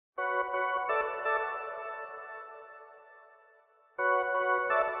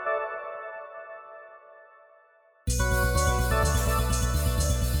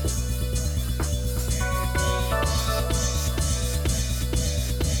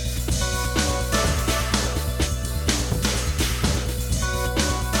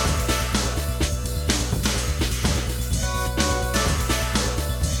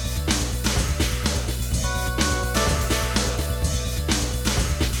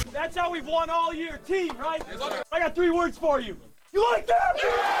That's how we've won all year. Team, right? I got 3 words for you. You like that?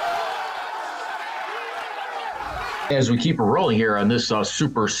 As we keep it rolling here on this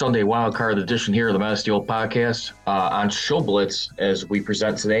Super Sunday Wildcard edition here of the Man of Steel podcast on Show Blitz, as we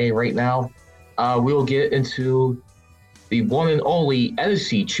present today, right now, we'll get into the one and only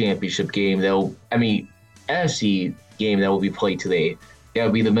NFC Championship game NFC game that will be played today. That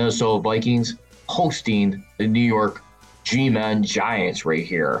will be the Minnesota Vikings hosting the New York G-Men Giants right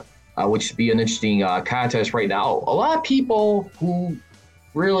here, which should be an interesting contest right now. A lot of people who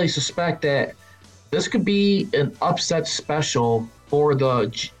really suspect that this could be an upset special for the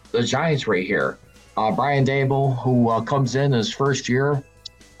Giants right here. Brian Daboll, who comes in his first year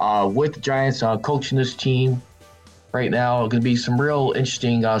with the Giants, coaching this team right now. Going to be some real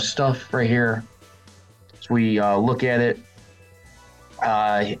interesting stuff right here as we look at it.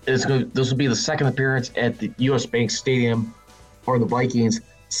 This will be the second appearance at the U.S. Bank Stadium for the Vikings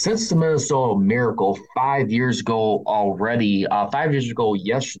since the Minnesota Miracle 5 years ago already. 5 years ago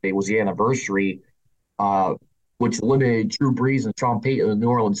yesterday was the anniversary, which eliminated Drew Brees and Sean Payton of the New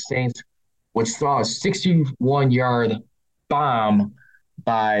Orleans Saints, which saw a 61-yard bomb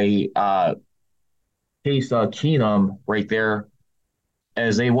by Case Keenum right there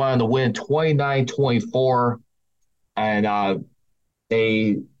as they wanted to win 29-24, and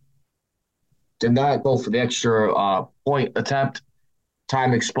they did not go for the extra point attempt.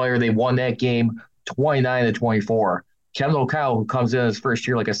 Time expired. They won that game 29-24. Kevin O'Connell, who comes in his first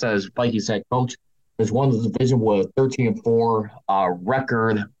year, like I said, as Vikings head coach, has won the division with a 13-4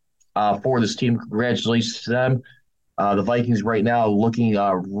 record for this team. Congratulations to them. The Vikings right now looking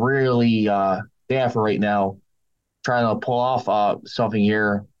really dapper right now, trying to pull off something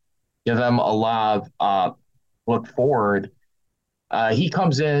here, give them a lot of look forward. He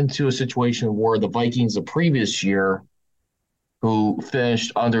comes into a situation where the Vikings the previous year, who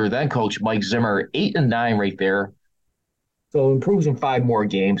finished under then coach Mike Zimmer, 8-9 right there, so improves in 5 more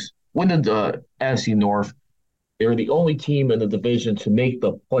games. Winning the NFC North. They were the only team in the division to make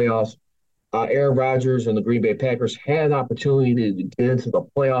the playoffs. Aaron Rodgers and the Green Bay Packers had an opportunity to get into the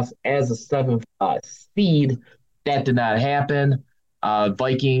playoffs as a 7th seed. That did not happen.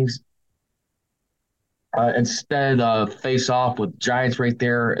 Vikings instead face off with Giants right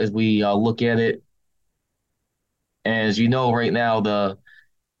there as we look at it. And as you know right now, the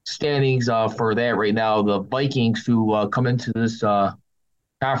standings for that right now, the Vikings who come into this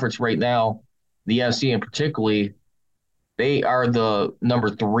conference right now, the NFC and particularly, they are the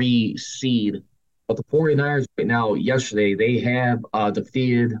number 3 seed. But the 49ers right now, yesterday, they have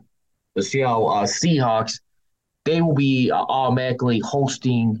defeated the Seattle Seahawks. They will be automatically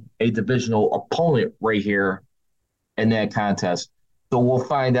hosting a divisional opponent right here in that contest. So we'll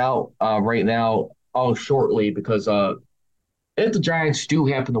find out right now all shortly, because if the Giants do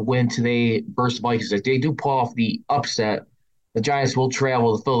happen to win today versus the Vikings, if they do pull off the upset, the Giants will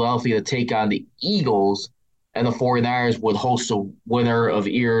travel to Philadelphia to take on the Eagles, and the 49ers would host the winner of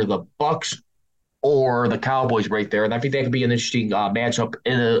either the Bucs or the Cowboys right there. And I think that could be an interesting matchup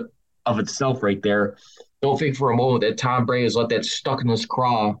in and of itself right there. Don't think for a moment that Tom Brady has let that stuck in his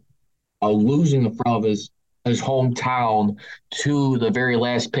craw, losing in front of his hometown to the very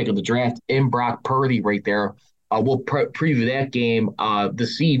last pick of the draft in Brock Purdy right there. We'll preview that game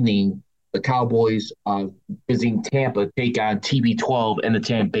this evening. The Cowboys visiting Tampa take on TB12 and the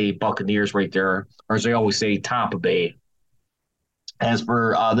Tampa Bay Buccaneers right there, or as they always say, Tampa Bay. As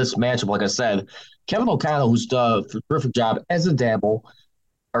for this matchup, like I said, Kevin O'Connell, who's done a terrific job as a Daboll,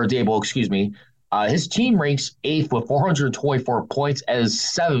 his team ranks 8th with 424 points, as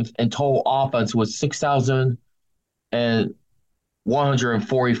 7th in total offense with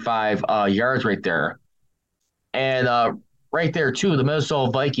 6,145 yards right there. And right there, too, the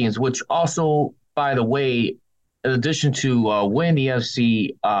Minnesota Vikings, which also, by the way, in addition to win the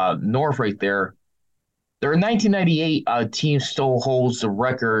NFC North right there, their 1998 team still holds the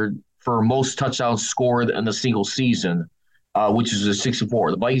record for most touchdowns scored in a single season, which is a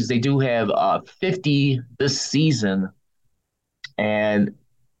 64. The Vikings, they do have 50 this season, and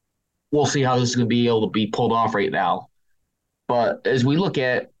we'll see how this is going to be able to be pulled off right now. But as we look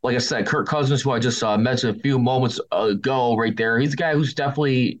at, like I said, Kirk Cousins, who I just mentioned a few moments ago right there, he's a guy who's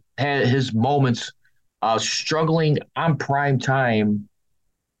definitely had his moments struggling on prime time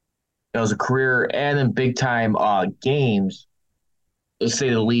as a career and in big-time games, to say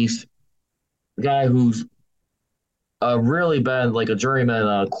the least. A guy who's really been like a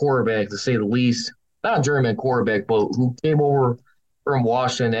journeyman quarterback, to say the least. Not a journeyman quarterback, but who came over from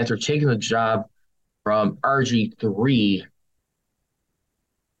Washington after taking the job from RG3.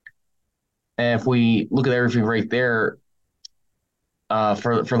 And if we look at everything right there,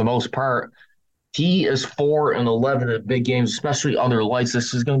 for the most part. He is 4-11 in big games, especially under lights.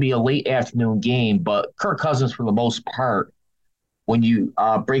 This is going to be a late afternoon game, but Kirk Cousins, for the most part, when you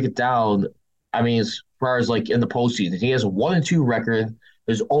break it down, I mean, as far as like in the postseason, he has a 1-2 record.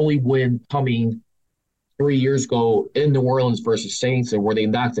 His only win coming 3 years ago in New Orleans versus Saints, and where they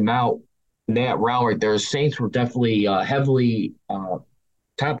knocked him out in that round right there. Saints were definitely heavily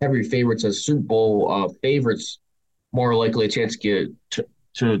top heavy favorites as Super Bowl favorites, more likely a chance to get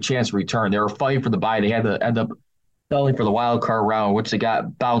to a chance to return. They were fighting for the bye. They had to end up selling for the wild card round, which they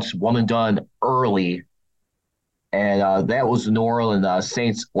got bounced one and done early. And that was the New Orleans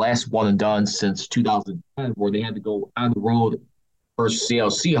Saints' last one and done since 2010, where they had to go on the road versus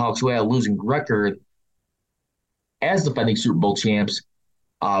Seattle Seahawks, who had a losing record as defending Super Bowl champs.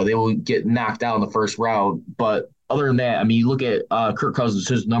 They will get knocked out in the first round. But other than that, I mean, you look at Kirk Cousins,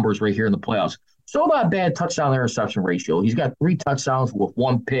 his numbers right here in the playoffs. So not a bad touchdown interception ratio. He's got 3 touchdowns with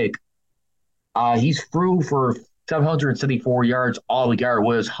 1 pick. He's through for 774 yards altogether,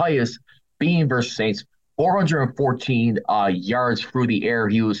 with his highest being versus Saints, 414 yards through the air.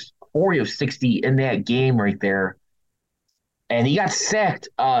 He was 40 of 60 in that game right there. And he got sacked.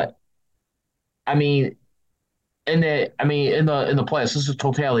 I mean, in the playoffs, this is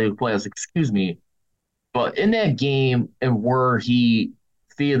totality of the playoffs, excuse me. But in that game and where he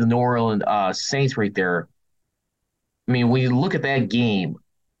feed the New Orleans Saints right there, I mean, when you look at that game,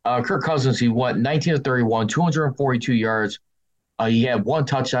 Kirk Cousins, he went 19 of 31, 242 yards. He had 1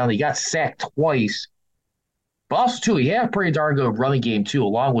 touchdown. He got sacked twice. But also, too, he had a pretty darn good running game, too,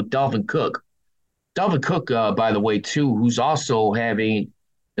 along with Dalvin Cook. Dalvin Cook, by the way, too, who's also having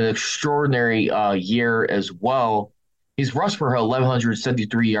an extraordinary year as well. He's rushed for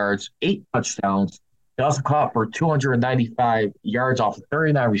 1,173 yards, 8 touchdowns. He also caught for 295 yards off of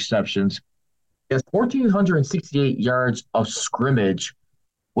 39 receptions. He has 1,468 yards of scrimmage,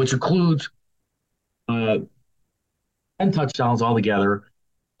 which includes 10 touchdowns altogether,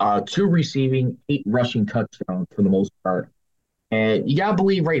 2 receiving, 8 rushing touchdowns for the most part. And you got to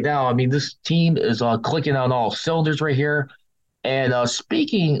believe right now, I mean, this team is clicking on all cylinders right here. And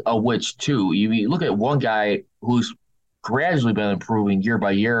speaking of which, too, you look at one guy who's gradually been improving year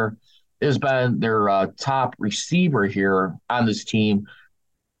by year. Has been their top receiver here on this team.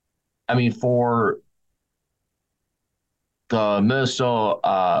 I mean, for the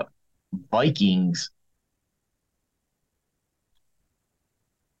Minnesota Vikings,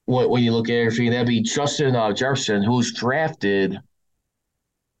 when you look at it, that'd be Justin Jefferson, who was drafted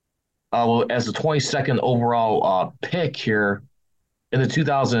as the 22nd overall pick here in the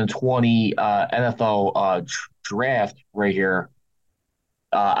 2020 NFL draft right here.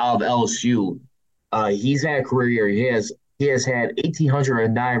 Out of LSU. He's had a career year. He has had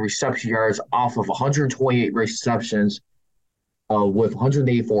 1,809 reception yards off of 128 receptions with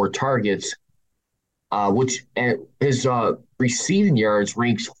 184 targets, which his receiving yards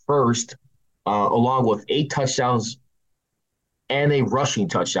ranks first, along with 8 touchdowns and a rushing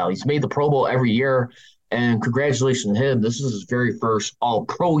touchdown. He's made the Pro Bowl every year, and congratulations to him. This is his very first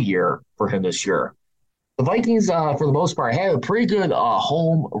All-Pro year for him this year. The Vikings, for the most part, have a pretty good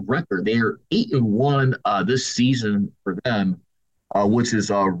home record. They are 8-1 this season for them, which is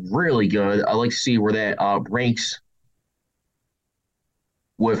really good. I like to see where that ranks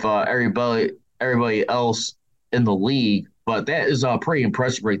with everybody else in the league. But that is pretty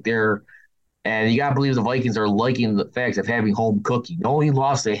impressive right there. And you got to believe the Vikings are liking the fact of having home cooking. The only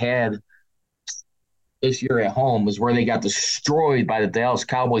loss they had this year at home is where they got destroyed by the Dallas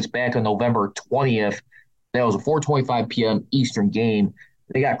Cowboys back on November 20th. That was a 4:25 p.m. Eastern game.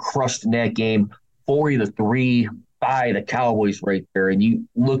 They got crushed in that game, 40-3 by the Cowboys right there. And you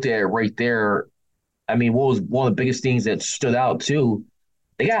looked at it right there. I mean, what was one of the biggest things that stood out too?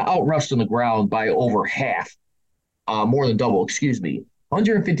 They got outrushed on the ground by over half, more than double, excuse me.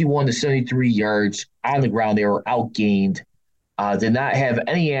 151 to 73 yards on the ground. They were outgained. Did not have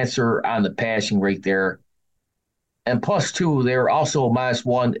any answer on the passing right there. And plus, two, they were also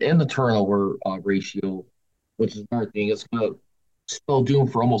 -1 in the turnover ratio, which is another thing. It's going to spell doom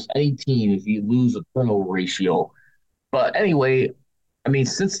for almost any team if you lose a turnover ratio. But anyway, I mean,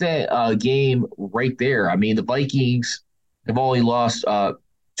 since that game right there, I mean, the Vikings have only lost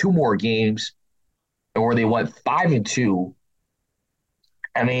 2 more games, where they went 5-2.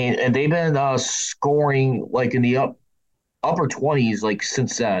 I mean, and they've been scoring like in the upper 20s like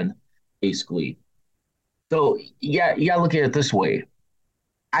since then, basically. So you got to look at it this way.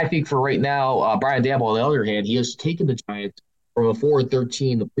 I think for right now, Brian Daboll, on the other hand, he has taken the Giants from a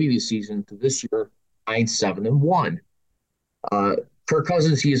 4-13 the previous season to this year 9-7-1. Kirk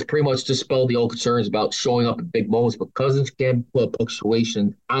Cousins, he has pretty much dispelled the old concerns about showing up in big moments, but Cousins can put a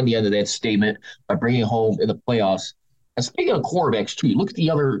punctuation on the end of that statement by bringing it home in the playoffs. And speaking of quarterbacks, too, you look at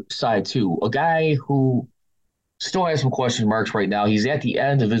the other side, too. A guy who still has some question marks right now. He's at the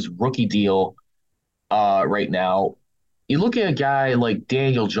end of his rookie deal right now. You look at a guy like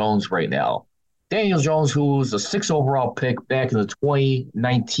Daniel Jones right now. Daniel Jones, who was a 6th overall pick back in the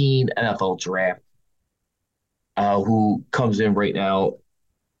 2019 NFL draft, who comes in right now.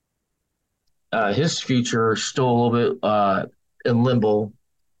 His future is still a little bit in limbo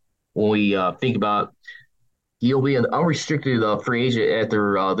when we think about he'll be an unrestricted free agent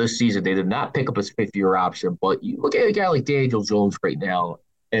after this season. They did not pick up his 5th-year option, but you look at a guy like Daniel Jones right now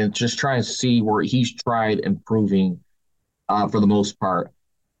and just trying to see where he's tried improving for the most part.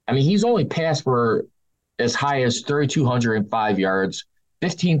 I mean, he's only passed for as high as 3,205 yards,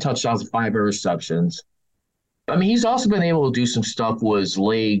 15 touchdowns, and 5 interceptions. I mean, he's also been able to do some stuff with his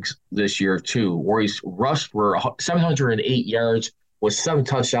legs this year, too, where he's rushed for 708 yards with 7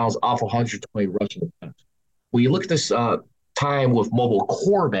 touchdowns off 120 rushing attempts. When you look at this time with mobile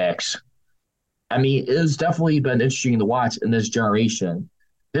quarterbacks, I mean, it has definitely been interesting to watch in this generation.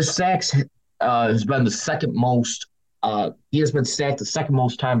 His sacks has been the second most. He has been sacked the second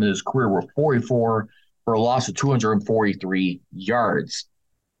most time in his career with 44 for a loss of 243 yards.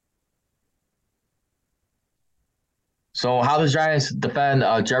 So how the Giants defend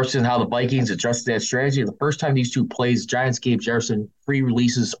Jefferson, how the Vikings adjusted that strategy. The first time these two plays, Giants gave Jefferson free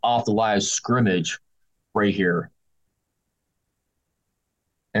releases off the line of scrimmage right here.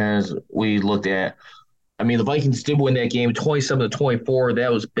 As we looked at, I mean, the Vikings did win that game 27-24.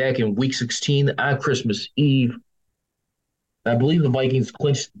 That was back in Week 16 on Christmas Eve. I believe the Vikings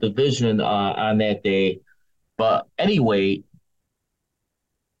clinched the division on that day. But anyway,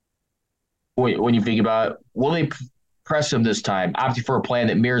 when you think about it, will they press him this time, opting for a plan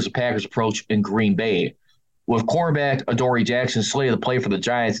that mirrors the Packers' approach in Green Bay? With cornerback Adoree Jackson slated to play for the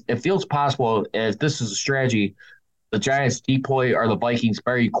Giants, it feels possible, as this is a strategy, the Giants deploy are the Vikings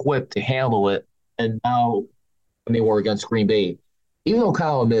very equipped to handle it, and now when they were against Green Bay. Even though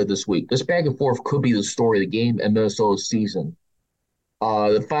Kyle admitted this week, this back and forth could be the story of the game and Minnesota's season.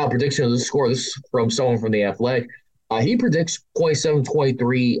 The final prediction of the score, this is from someone from The Athletic. He predicts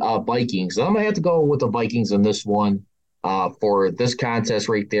 27-23 Vikings. And I'm going to have to go with the Vikings in this one for this contest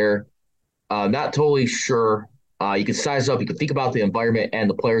right there. Not totally sure. You can size up. You can think about the environment and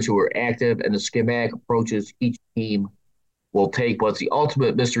the players who are active and the schematic approaches each team will take. But the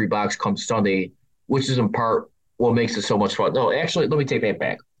ultimate mystery box comes Sunday, which is in part what makes it so much fun. No, actually, let me take that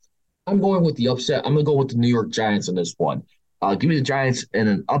back. I'm going with the upset. I'm going to go with the New York Giants in this one. Give me the Giants in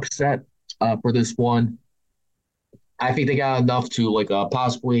an upset for this one. I think they got enough to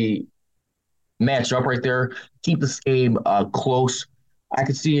possibly match up right there, keep this game close. I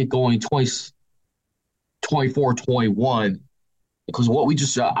could see it going 24-21 because what we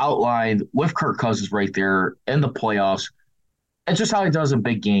just outlined with Kirk Cousins right there in the playoffs, and just how he does in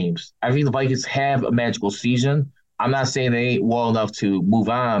big games. I think the Vikings have a magical season. I'm not saying they ain't well enough to move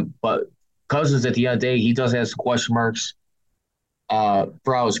on, but Cousins, at the end of the day, he does have some question marks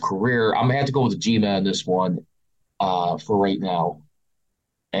throughout his career. I'm going to have to go with the G-Man in this one for right now.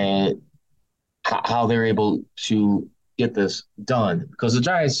 And how they're able to get this done. Because the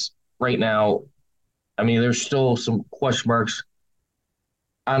Giants right now, I mean, there's still some question marks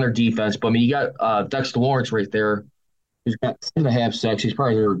on their defense. But, I mean, you got Dexter Lawrence right there. He's got 6.5 sacks. He's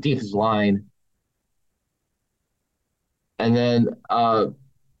part of their defensive line. And then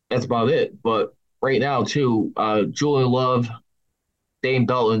that's about it. But right now, too, Julian Love, Dame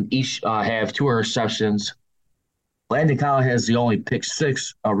Belton each have 2 interceptions. Landon Collins has the only pick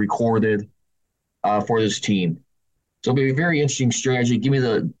 6 recorded for this team. So it'll be a very interesting strategy. Give me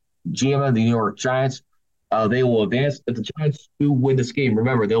the GM of the New York Giants. They will advance. If the Giants do win this game,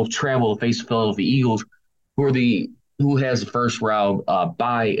 remember, they'll travel to face the Philadelphia Eagles, who has the first round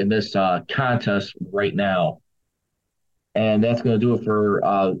bye in this contest right now. And that's going to do it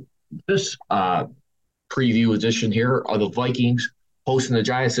for this preview edition here of the Vikings hosting the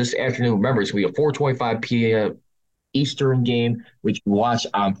Giants this afternoon. Remember, it's going to be a 4:25 p.m. Eastern game, which you can watch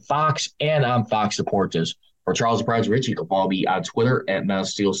on Fox and on Fox Deportes. For Charles Price Rich, you can follow me on Twitter at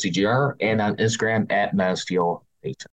MansSteelCGR and on Instagram at MansSteel.